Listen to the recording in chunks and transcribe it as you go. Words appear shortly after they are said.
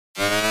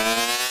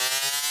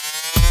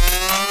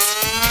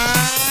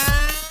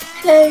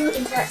Hello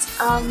internet,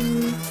 I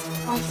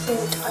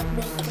thought I'd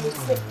make a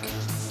quick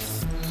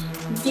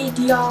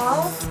video,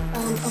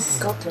 oh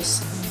god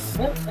this,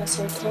 no that's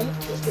okay,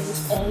 it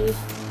is a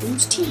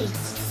loose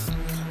teeth.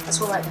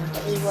 That's alright then, I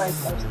really worried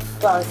that I was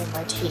bugging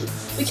my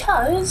teeth.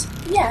 Because,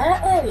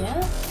 yeah,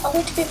 earlier, I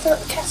went to go fill up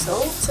the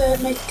kettle to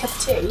make a cup of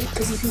tea,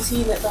 because you can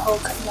see that the whole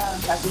cutting down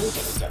caffeine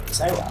thing is going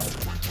so well.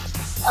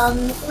 I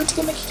went to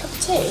go make a cup of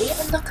tea,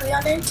 and luckily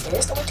I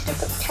noticed, I went to go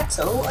put the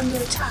kettle under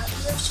the tap,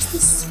 and there was just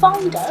this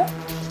spider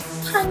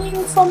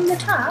hanging from the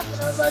tap,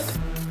 and I was like,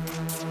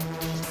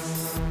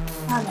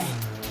 nah mate,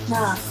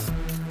 nah.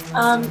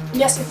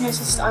 Yes, I've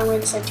noticed I'm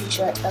wearing the same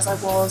t-shirt as I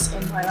was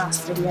in my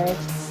last video,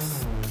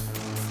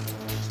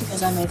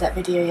 because I made that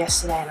video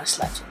yesterday and I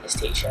slept in this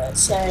t-shirt,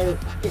 so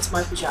it's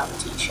my pyjama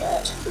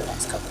t-shirt for the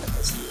next couple of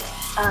days.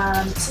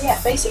 So yeah,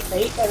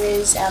 basically there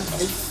is a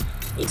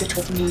bit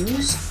of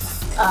news.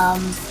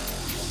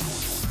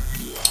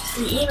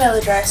 The email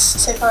address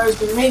so far has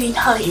been really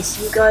nice.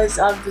 You guys,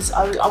 I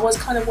was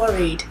kind of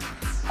worried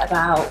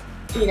about,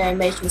 you know,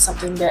 making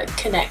something that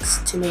connects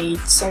to me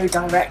so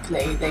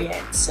directly,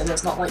 so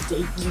there's not like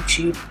the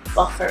YouTube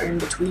buffer in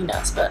between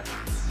us, but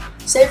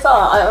so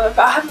far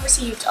I haven't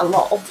received a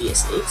lot,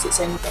 obviously, because it's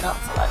only been up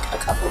for like a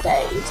couple of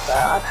days, but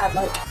I've had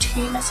like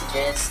 2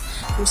 messages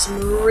from some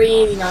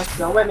really nice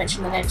people. I won't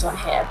mention the names on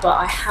here, but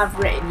I have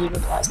written you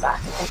replies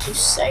back, and thank you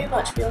so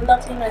much for your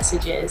lovely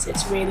messages,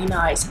 it's really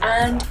nice.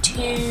 And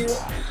to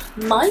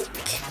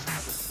Mike,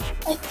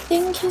 I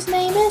think his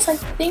name is, I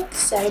think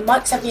so.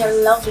 Mike sent me a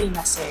lovely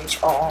message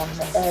on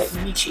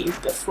YouTube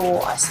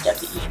before I set up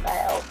the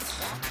email,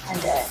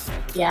 and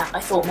yeah, I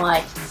thought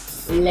my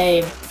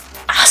lame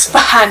ass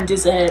fan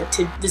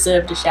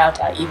deserved a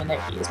shout out, even though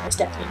he is most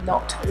definitely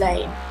not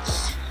lame.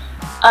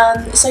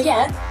 So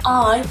yeah,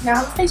 I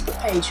now have a Facebook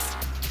page.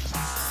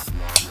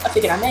 I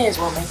figured I may as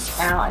well make it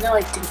now. I know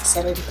I didn't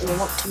say I didn't really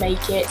want to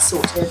make it,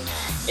 sort of,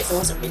 if there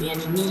wasn't really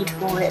any need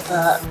for it,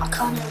 but I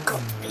kind of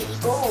got really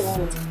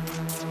bored.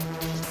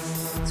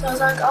 So I was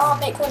like, oh, I'll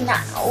make one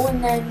now,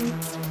 and then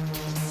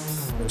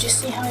we'll just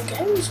see how it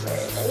goes,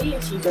 really.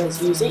 If you guys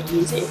use it,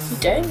 use it. If you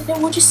don't,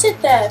 then we'll just sit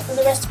there for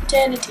the rest of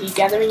eternity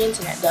gathering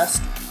internet dust.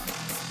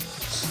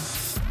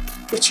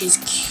 Which is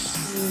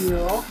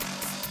cool.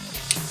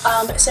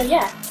 So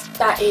yeah,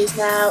 that is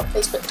now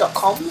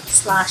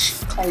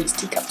facebook.com/Clary's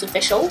Teacups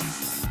Official.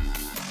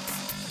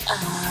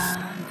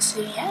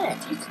 So yeah,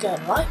 if you could go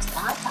and like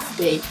that, that'd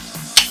be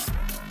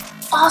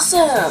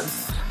awesome.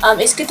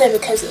 It's good though,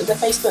 because the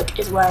Facebook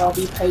is where I'll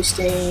be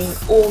posting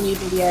all new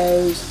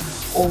videos,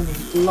 all new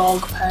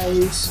blog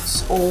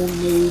posts, all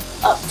new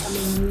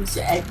upcomings,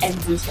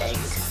 everything.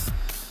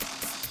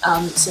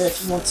 So if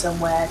you want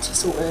somewhere to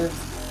sort of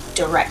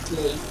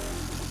directly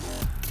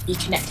be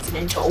connected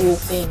into all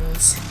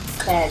things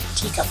Claire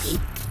Teacuppy,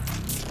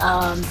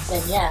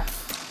 then yeah,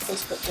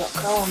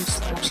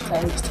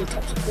 facebook.com/Clary's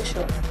Teacups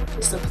Official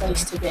is the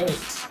place to be.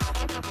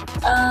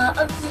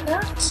 Other than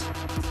that,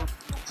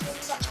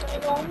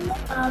 on.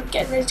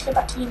 Getting ready to go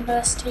back to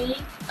university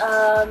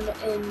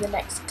in the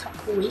next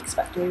couple of weeks,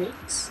 about 3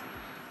 weeks.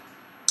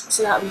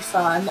 So that'll be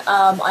fun.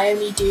 I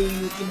only do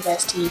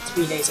university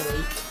 3 days a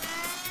week.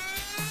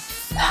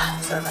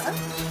 Sorry about that.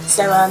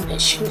 So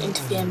it shouldn't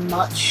interfere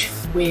much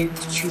with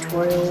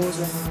tutorials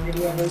and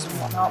videos and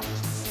whatnot.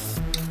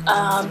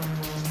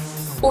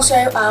 Also,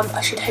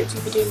 I should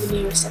hopefully be doing the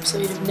newest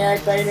episode of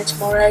Nerd Boner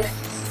tomorrow.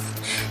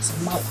 So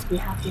Mike will be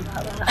happy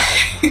about that.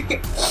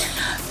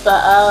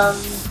 But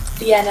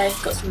yeah, no,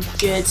 got some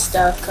good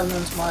stuff coming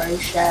on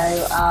tomorrow's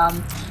show.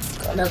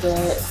 Got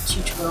another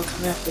tutorial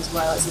coming up as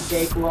well. It's a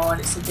big one,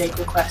 it's a big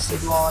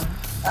requested one.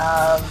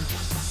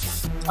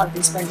 I've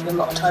been spending a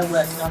lot of time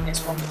working on this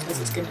one because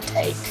it's going to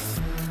take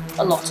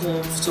a lot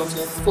of sort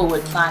of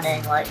forward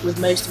planning. Like with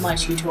most of my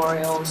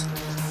tutorials,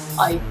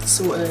 I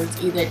sort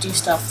of either do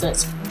stuff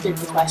that's been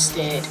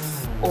requested,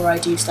 or I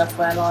do stuff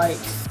where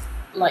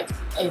like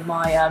in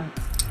my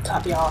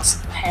Can't Be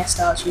Arsed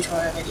hairstyle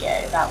tutorial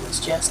video, that was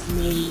just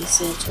me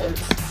sort of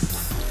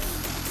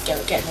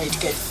getting ready to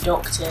go to the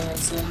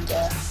doctors and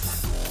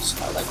just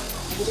felt like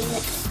recording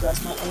it because you guys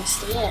might want to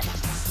see it.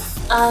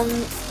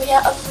 But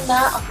yeah, other than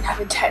that, I've been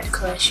having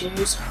technical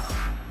issues.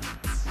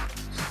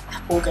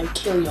 Apple, go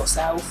kill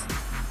yourself.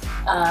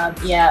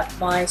 Yeah,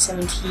 my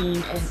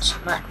 17-inch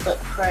MacBook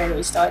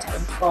Pro started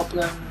having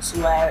problems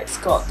where it's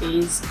got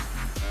these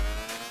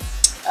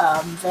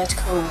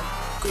vertical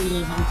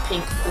green and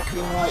pink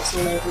flickering lights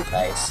all over the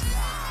place.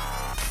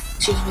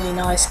 Which is really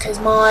nice because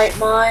my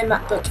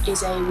MacBook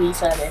is a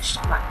refurbished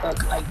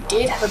MacBook. I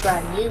did have a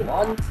brand new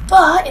one,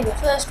 but in the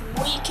first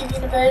week of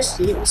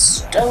university it was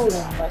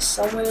stolen by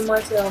someone in my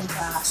film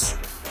class.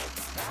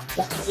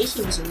 Luckily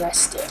he was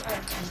arrested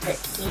and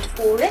convicted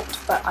for it,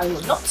 but I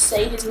will not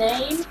say his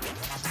name,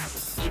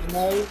 even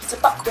though he's a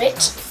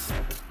buckwit.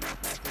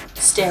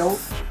 Still.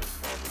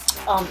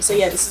 So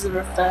yeah, this is a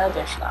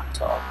refurbished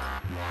laptop,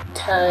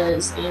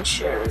 because the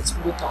insurance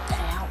would not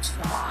pay out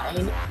for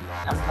mine.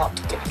 I'm not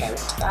going to go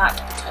into that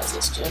because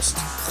it's just,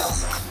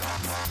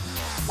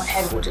 my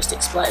head will just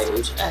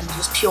explode and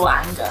just pure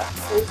anger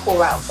will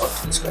pour out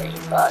onto the screen.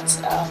 But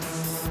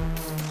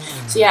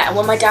So yeah, and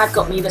when my dad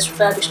got me this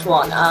refurbished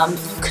one, you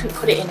couldn't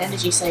put it in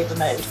energy saver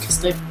mode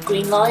because the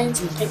green lines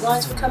and the pink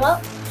lines would come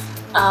up.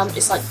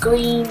 It's like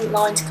green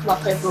lines come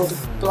up over all the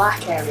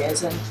black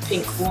areas and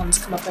pink ones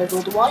come up over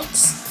all the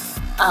whites.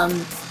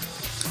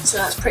 So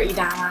that's pretty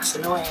damn ass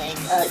annoying.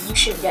 You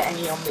shouldn't get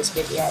any on this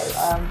video.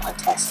 I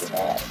tested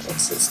it.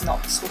 It's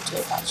not sort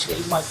of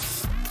actually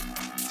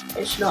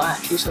it's not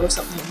actually sort of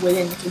something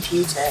within the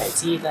computer.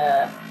 It's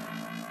either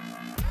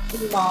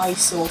my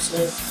sort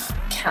of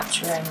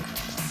capturing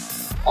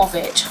of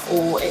it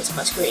or it's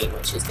my screen,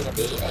 which is going to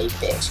be a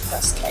bitch if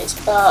that's the case.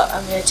 But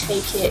I'm going to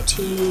take it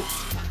to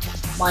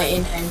my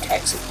in-home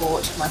tech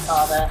support, my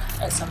father,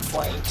 at some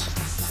point,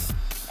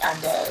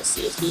 and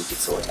see if he could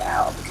sort it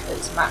out,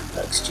 because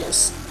MacBooks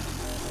just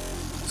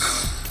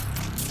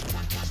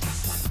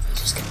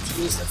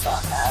confuse the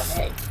fuck out of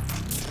me.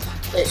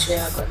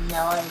 Literally, I've got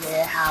no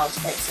idea how to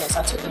fix this.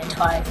 I took the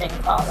entire thing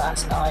apart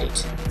last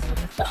night,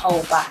 the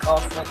whole back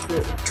off, went through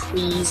it with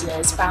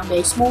tweezers, found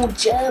a small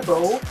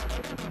gerbil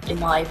in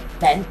my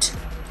vent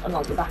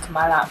along the back of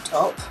my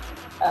laptop.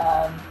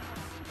 But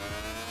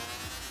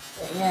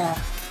yeah,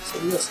 so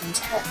we've got some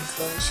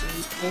technical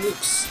issues,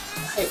 peeps.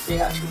 Hopefully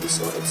that should be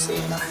sorted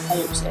soon. I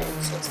hope so,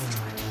 because it's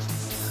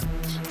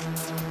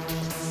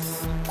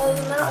other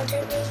than that, I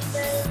don't really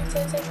know if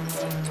there's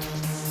anything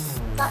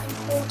that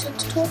important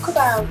to talk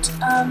about.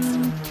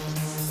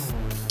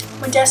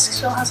 My desk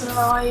still hasn't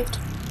arrived,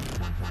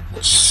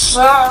 which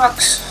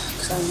sucks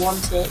because I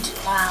want it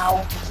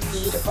now. I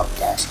need a proper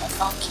desk. I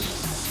can't keep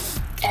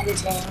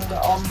editing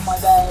on my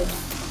bed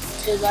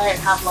because I don't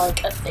have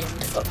like a thing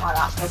to put my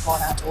laptop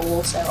on at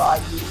all, so I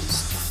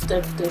use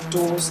the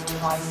doors to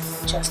my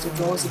chest of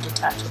drawers are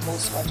detachable,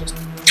 so I just,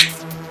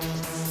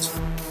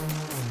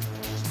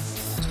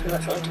 that's pretty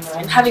much what I'm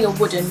doing. Having a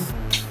wooden,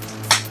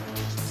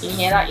 can you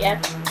hear that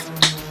yet?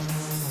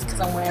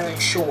 I'm wearing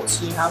shorts,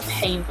 so you know how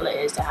painful it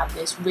is to have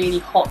this really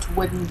hot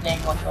wooden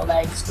thing on your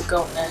legs for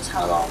God knows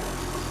how long.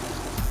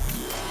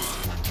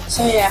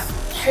 So yeah,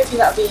 hopefully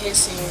that'll be here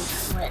soon.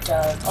 When it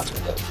does, I'll do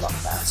a little vlog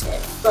about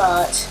it.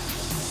 But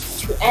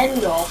to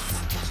end off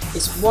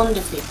this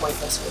wonderfully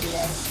pointless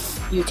video,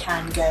 you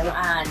can go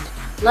and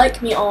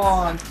like me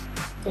on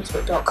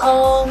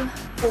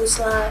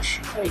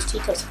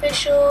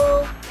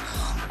facebook.com/Chloe'sTeacupsOfficial,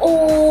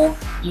 or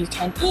you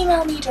can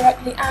email me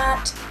directly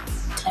at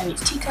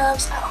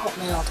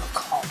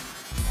Chloe'sTeacups@hotmail.com.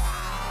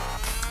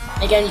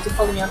 Again, you can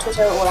follow me on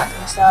Twitter, all that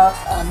kind of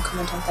stuff,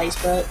 comment on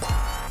Facebook.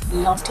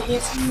 Love to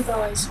hear from you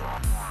guys. I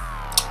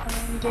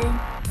really do.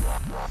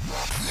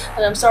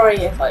 And I'm sorry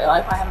if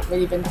I haven't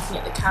really been looking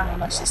at the camera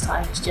much this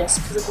time. It's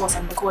just because of course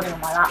I'm recording on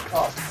my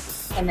laptop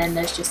and then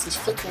there's just these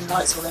flickering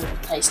lights all over the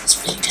place. It's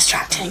really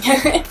distracting.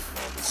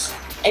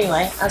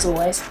 Anyway, as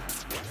always,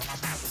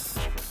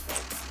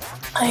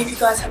 I hope you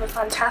guys have a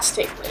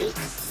fantastic week,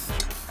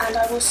 and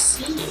I will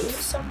see you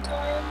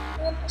sometime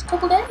in the next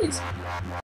couple days.